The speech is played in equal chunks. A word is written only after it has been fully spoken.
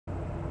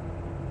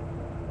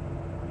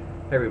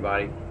Hey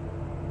everybody,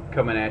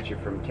 coming at you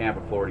from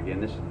Tampa, Florida again.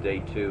 This is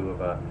day 2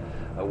 of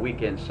a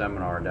weekend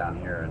seminar down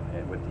here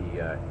with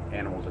the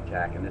animals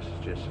attack, and this is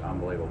just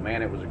unbelievable.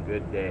 Man, it was a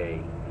good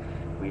day.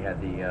 We had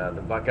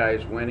the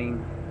Buckeyes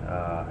winning,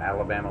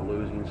 Alabama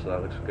losing, so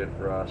that looks good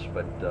for us.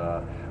 But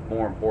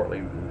more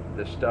importantly,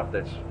 the stuff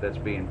that's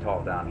being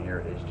taught down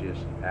here is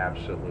just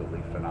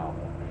absolutely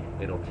phenomenal.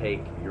 It'll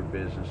take your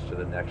business to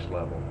the next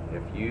level.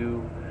 If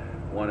you're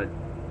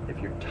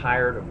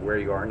tired of where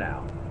you are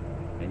now,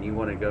 and you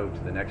want to go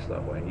to the next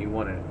level, and you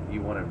want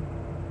to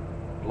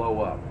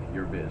blow up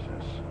your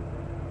business,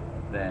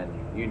 then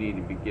you need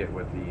to get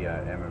with the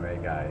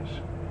MMA guys.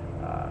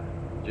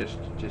 Just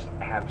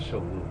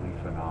absolutely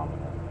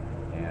phenomenal.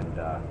 And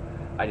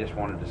I just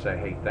wanted to say,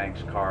 hey,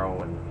 thanks,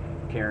 Carl and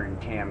Karen,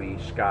 Tammy,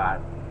 Scott,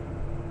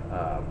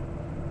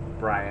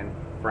 Brian,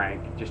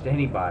 Frank, just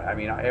anybody. I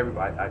mean,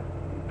 everybody.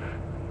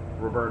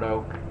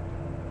 Roberto,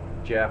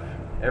 Jeff,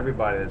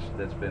 everybody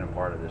that's been a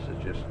part of this is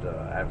just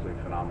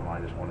absolutely phenomenal. I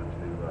just wanted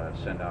to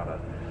send out a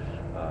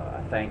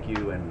thank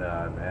you, and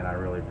I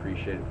really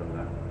appreciate it from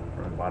the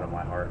bottom of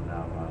my heart. And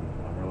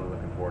I'm really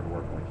looking forward to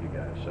working with you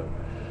guys. So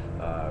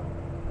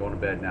going to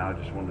bed now. I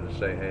just wanted to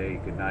say, hey,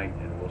 good night,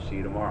 and we'll see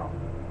you tomorrow.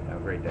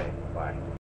 Have a great day. Bye.